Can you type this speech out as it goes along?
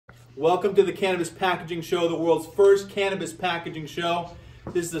Welcome to the Cannabis Packaging Show, the world's first cannabis packaging show.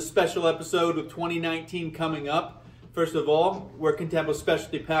 This is a special episode with 2019 coming up. First of all, we're Cannabis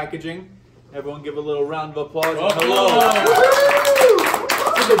Specialty Packaging. Everyone give a little round of applause. And hello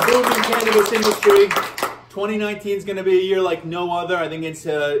to the booming cannabis industry. 2019 is going to be a year like no other. I think it's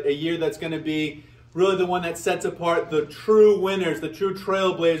a year that's going to be really the one that sets apart the true winners, the true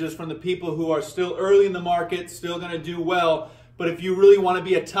trailblazers from the people who are still early in the market, still going to do well. But if you really want to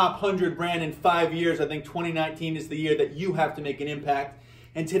be a top 100 brand in 5 years, I think 2019 is the year that you have to make an impact.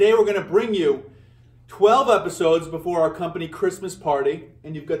 And today we're going to bring you 12 episodes before our company Christmas party.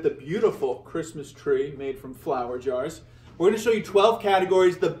 And you've got the beautiful Christmas tree made from flower jars. We're going to show you 12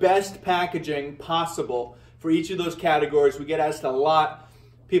 categories, the best packaging possible for each of those categories. We get asked a lot,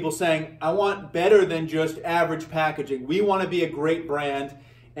 people saying, I want better than just average packaging. We want to be a great brand.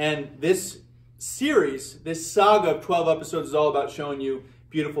 And this series, this saga of 12 episodes is all about showing you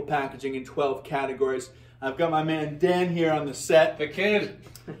beautiful packaging in 12 categories. I've got my man Dan here on the set. The kid.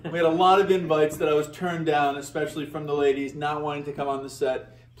 We had a lot of invites that I was turned down, especially from the ladies not wanting to come on the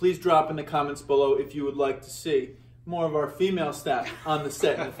set. Please drop in the comments below if you would like to see more of our female staff on the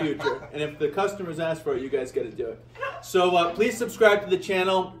set in the future. And if the customers ask for it, you guys got to do it. So please subscribe to the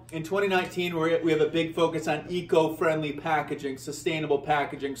channel. In 2019, we have a big focus on eco-friendly packaging, sustainable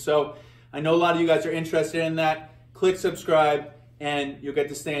packaging. So I know a lot of you guys are interested in that. Click subscribe and you'll get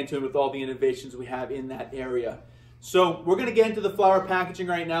to stay in tune with all the innovations we have in that area. So we're going to get into the flower packaging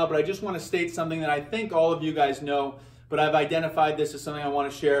right now, but I just want to state something that I think all of you guys know, but I've identified this as something I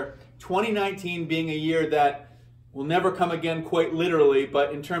want to share. 2019 being a year that will never come again quite literally,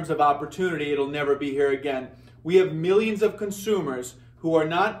 but in terms of opportunity, it'll never be here again. We have millions of consumers who are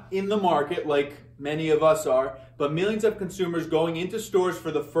not in the market like many of us are, but millions of consumers going into stores for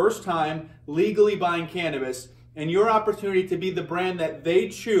the first time, legally buying cannabis, and your opportunity to be the brand that they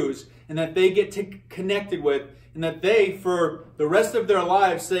choose and that they get connected with, and that they, for the rest of their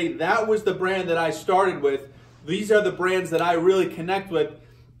lives, say, that was the brand that I started with. These are the brands that I really connect with.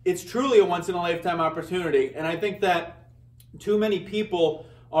 It's truly a once-in-a-lifetime opportunity, and I think that too many people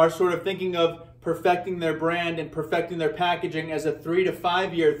are sort of thinking of perfecting their brand and perfecting their packaging as a 3 to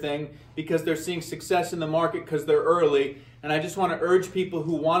 5 year thing because they're seeing success in the market because they're early. And I just want to urge people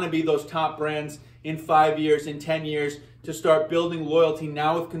who want to be those top brands in 5 years, in 10 years, to start building loyalty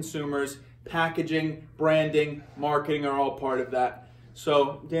now with consumers. Packaging, branding, marketing are all part of that.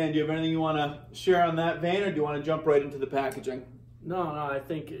 So, Dan, do you have anything you want to share on that vein, or do you want to jump right into the packaging? No, I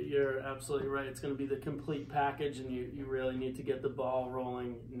think you're absolutely right. It's going to be the complete package, and you really need to get the ball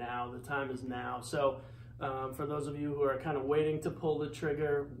rolling now. The time is now. So for those of you who are kind of waiting to pull the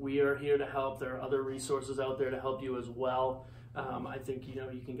trigger, we are here to help. There are other resources out there to help you as well. I think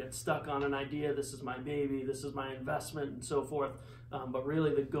you can get stuck on an idea. This is my baby. This is my investment, and so forth. But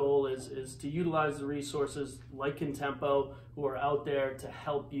really, the goal is to utilize the resources like Contempo, who are out there to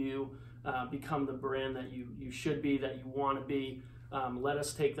help you become the brand that you should be, that you want to be. Let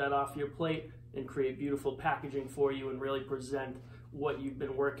us take that off your plate and create beautiful packaging for you and really present what you've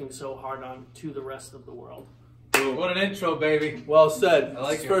been working so hard on to the rest of the world. What an intro, baby. Well said. I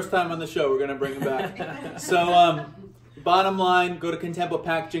like it's it. First time on the show. We're going to bring him back. So bottom line, go to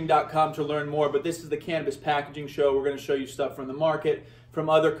contempopackaging.com to learn more. But this is the Cannabis Packaging Show. We're going to show you stuff from the market, from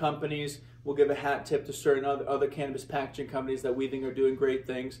other companies. We'll give a hat tip to certain other cannabis packaging companies that we think are doing great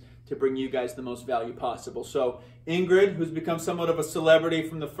things to bring you guys the most value possible. So Ingrid, who's become somewhat of a celebrity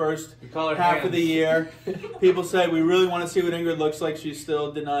from the first half of the year. People say, we really want to see what Ingrid looks like. She's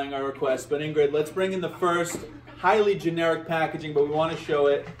still denying our request. But Ingrid, let's bring in the first highly generic packaging, but we want to show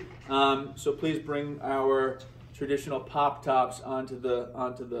it. So please bring our traditional pop tops onto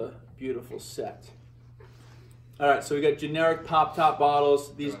the beautiful set. All right, so we got generic pop top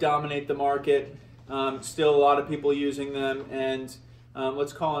bottles. These dominate the market. Still a lot of people using them. And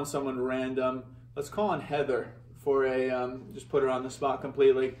let's call on someone random. Let's call on Heather for just put her on the spot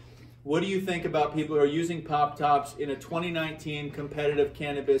completely. What do you think about people who are using pop tops in a 2019 competitive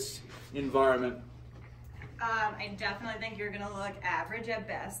cannabis environment? I definitely think you're going to look average at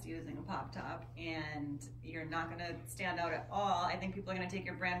best using a pop top, and you're not going to stand out at all. I think people are going to take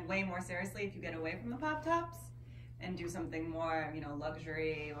your brand way more seriously if you get away from the pop tops and do something more,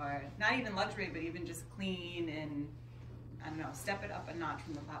 luxury, or not even luxury, but even just clean and, I don't know, step it up a notch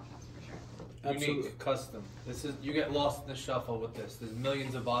from the pop tops for sure. Absolutely. Unique, custom. You get lost in the shuffle with this. There's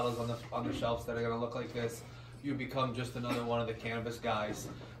millions of bottles on the shelves that are going to look like this. You become just another one of the cannabis guys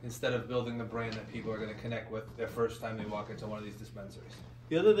instead of building the brand that people are going to connect with their first time they walk into one of these dispensaries.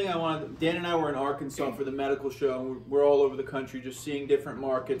 The other thing I wanted, Dan and I were in Arkansas for the medical show, and we're all over the country just seeing different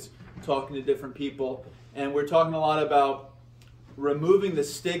markets, talking to different people, and we're talking a lot about removing the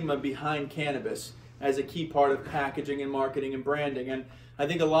stigma behind cannabis as a key part of packaging and marketing and branding. And I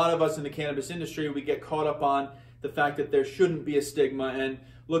think a lot of us in the cannabis industry, we get caught up on the fact that there shouldn't be a stigma, and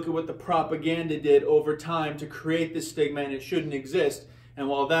look at what the propaganda did over time to create this stigma, and it shouldn't exist. And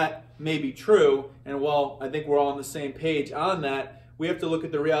while that may be true, and while I think we're all on the same page on that, we have to look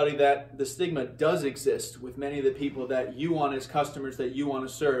at the reality that the stigma does exist with many of the people that you want as customers, that you want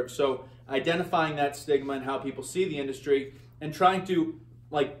to serve. So identifying that stigma and how people see the industry and trying to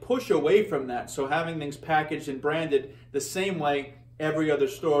push away from that. So having things packaged and branded the same way every other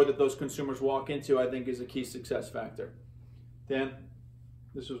store that those consumers walk into, I think, is a key success factor. Dan,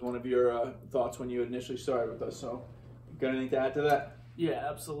 this was one of your thoughts when you initially started with us. So got anything to add to that? Yeah,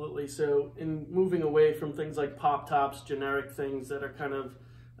 absolutely. So in moving away from things like pop tops, generic things that are kind of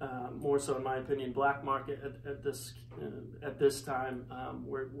more so, in my opinion, black market at this time,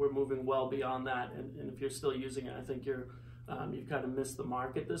 we're moving well beyond that. And if you're still using it, I think you've kind of missed the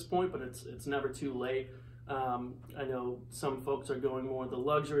mark at this point. But it's never too late. I know some folks are going more the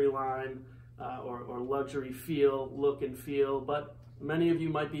luxury line or luxury look and feel, but many of you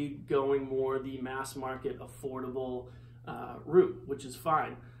might be going more the mass market, affordable route, which is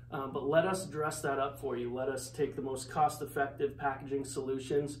fine. But let us dress that up for you. Let us take the most cost-effective packaging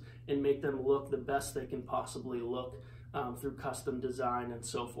solutions and make them look the best they can possibly look through custom design and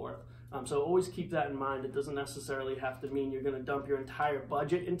so forth. So always keep that in mind. It doesn't necessarily have to mean you're going to dump your entire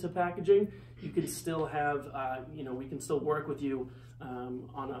budget into packaging. You can still have, we can still work with you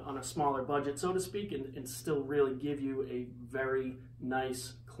on a smaller budget, so to speak, and still really give you a very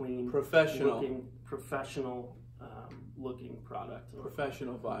nice, clean, professional looking product.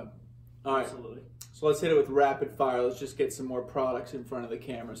 Professional vibe. All right. Absolutely. So let's hit it with rapid fire. Let's just get some more products in front of the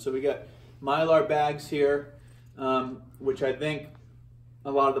camera. So we got Mylar bags here, which I think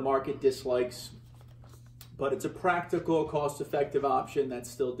a lot of the market dislikes, but it's a practical, cost-effective option that's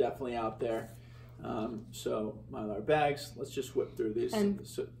still definitely out there. So Mylar bags, let's just whip through these. And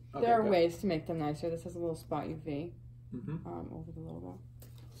there are ways to make them nicer. This has a little spot UV over the logo.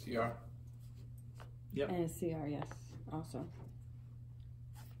 CR. Yep. And a CR, yes, also.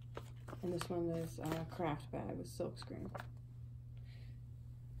 And this one is a craft bag with silk screen.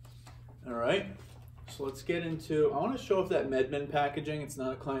 All right. So let's get into, I want to show off that MedMen packaging. It's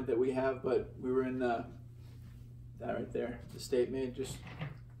not a client that we have, but we were in that right there, the state made. Just,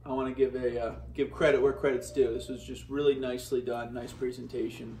 I want to give credit where credit's due. This was just really nicely done, nice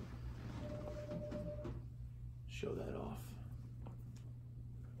presentation. Show that off.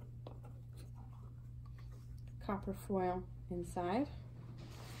 Copper foil inside,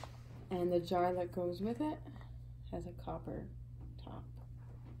 and the jar that goes with it has a copper top.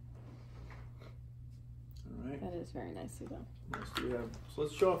 All right. That is very nicely done. So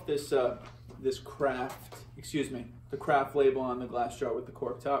let's show off this the craft label on the glass jar with the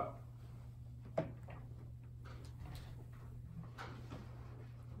cork top.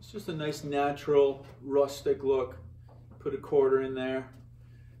 It's just a nice natural rustic look. Put a quarter in there.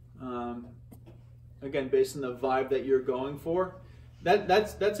 Again, based on the vibe that you're going for.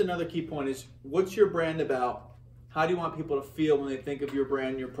 That's another key point is, what's your brand about? How do you want people to feel when they think of your brand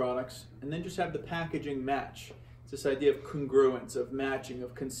and your products? And then just have the packaging match. It's this idea of congruence, of matching,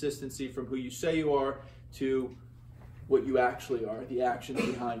 of consistency from who you say you are to what you actually are, the actions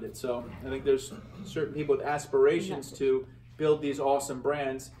behind it. So I think there's certain people with aspirations to build these awesome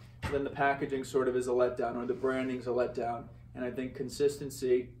brands, then the packaging sort of is a letdown, or the branding's a letdown. And I think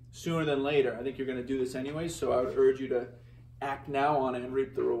consistency, sooner than later, I think you're going to do this anyway, so I would urge you to act now on it and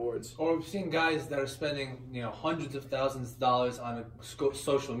reap the rewards. Or we've seen guys that are spending hundreds of thousands of dollars on a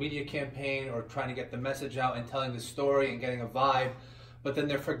social media campaign or trying to get the message out and telling the story and getting a vibe, but then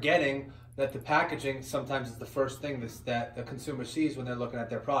they're forgetting that the packaging sometimes is the first thing that the consumer sees when they're looking at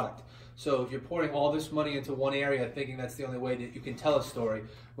their product. So if you're pouring all this money into one area thinking that's the only way that you can tell a story,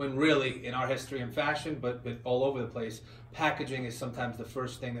 when really in our history and fashion, but all over the place, packaging is sometimes the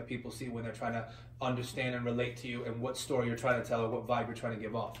first thing that people see when they're trying to understand and relate to you and what story you're trying to tell or what vibe you're trying to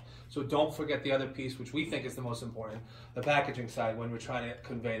give off. So don't forget the other piece, which we think is the most important, the packaging side, when we're trying to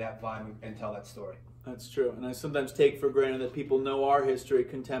convey that vibe and tell that story. That's true, and I sometimes take for granted that people know our history.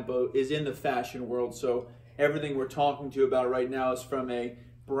 Contempo is in the fashion world, so everything we're talking to you about right now is from a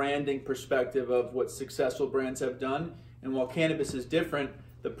branding perspective of what successful brands have done. And while cannabis is different,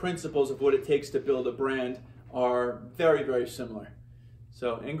 the principles of what it takes to build a brand are very, very similar.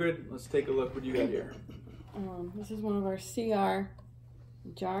 So Ingrid, let's take a look. What do you got here? This is one of our CR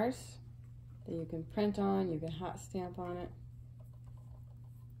jars that you can print on. You can hot stamp on it.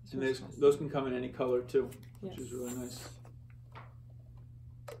 And those can come in any color too, which Yes. is really nice.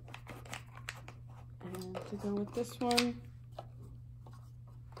 And to go with this one,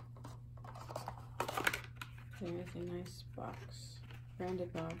 There's a nice box,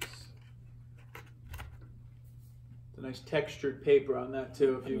 branded box. It's a nice textured paper on that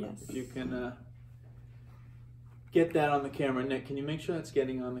too. If you can get that on the camera, Nick. Can you make sure that's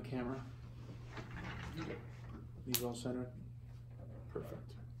getting on the camera? These all centered.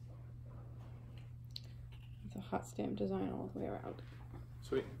 Perfect. It's a hot stamp design all the way around.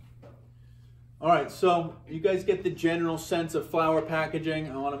 Sweet. All right, so you guys get the general sense of flower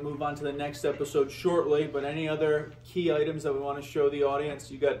packaging. I want to move on to the next episode shortly, but any other key items that we want to show the audience?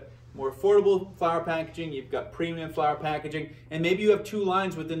 You got more affordable flower packaging, you've got premium flower packaging, and maybe you have two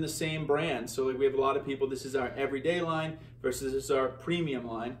lines within the same brand. So like we have a lot of people, this is our everyday line versus this is our premium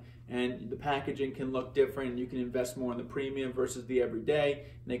line, and the packaging can look different. You can invest more in the premium versus the everyday,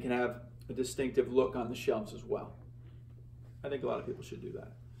 and they can have a distinctive look on the shelves as well. I think a lot of people should do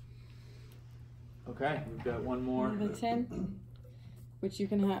that. Okay, we've got one more. We have a tin, which you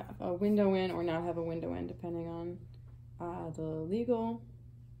can have a window in or not have a window in, depending on the legal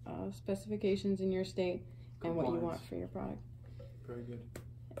specifications in your state and what you want for your product. Very good.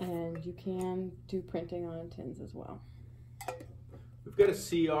 And you can do printing on tins as well. We've got a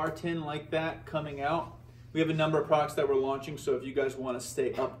CR tin like that coming out. We have a number of products that we're launching, so if you guys want to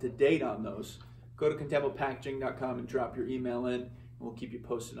stay up to date on those, go to contemplepackaging.com and drop your email in, and we'll keep you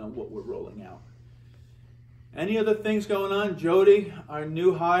posted on what we're rolling out. Any other things going on? Jody, our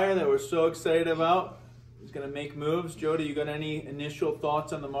new hire that we're so excited about, is going to make moves. Jody, you got any initial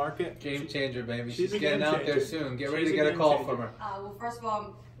thoughts on the market? Game changer, baby. She's getting out there soon. Get ready to get a call from her. Well, first of all,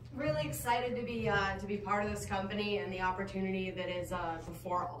 I'm really excited to be part of this company and the opportunity that is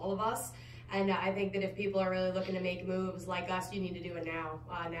before all of us. And I think that if people are really looking to make moves like us, you need to do it now.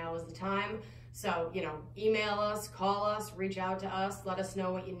 Now is the time. So, you know, email us, call us, reach out to us, let us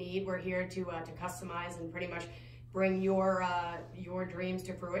know what you need. We're here to customize and pretty much bring your dreams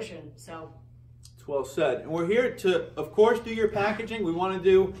to fruition. So, it's well said. And we're here to, of course, do your packaging. We want to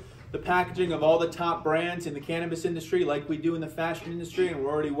do the packaging of all the top brands in the cannabis industry like we do in the fashion industry, and we're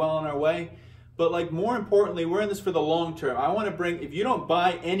already well on our way. But like more importantly, we're in this for the long term. I want to bring, if you don't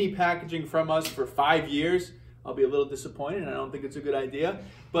buy any packaging from us for 5 years, I'll be a little disappointed, and I don't think it's a good idea.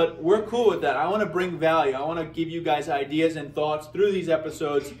 But we're cool with that. I want to bring value. I want to give you guys ideas and thoughts through these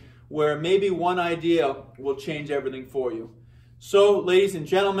episodes where maybe one idea will change everything for you. So, ladies and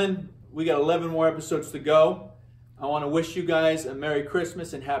gentlemen, we got 11 more episodes to go. I want to wish you guys a Merry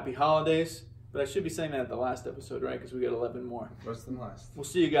Christmas and Happy Holidays. But I should be saying that at the last episode, right? Because we got 11 more. Worse than last. We'll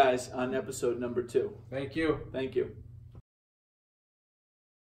see you guys on episode number 2. Thank you. Thank you.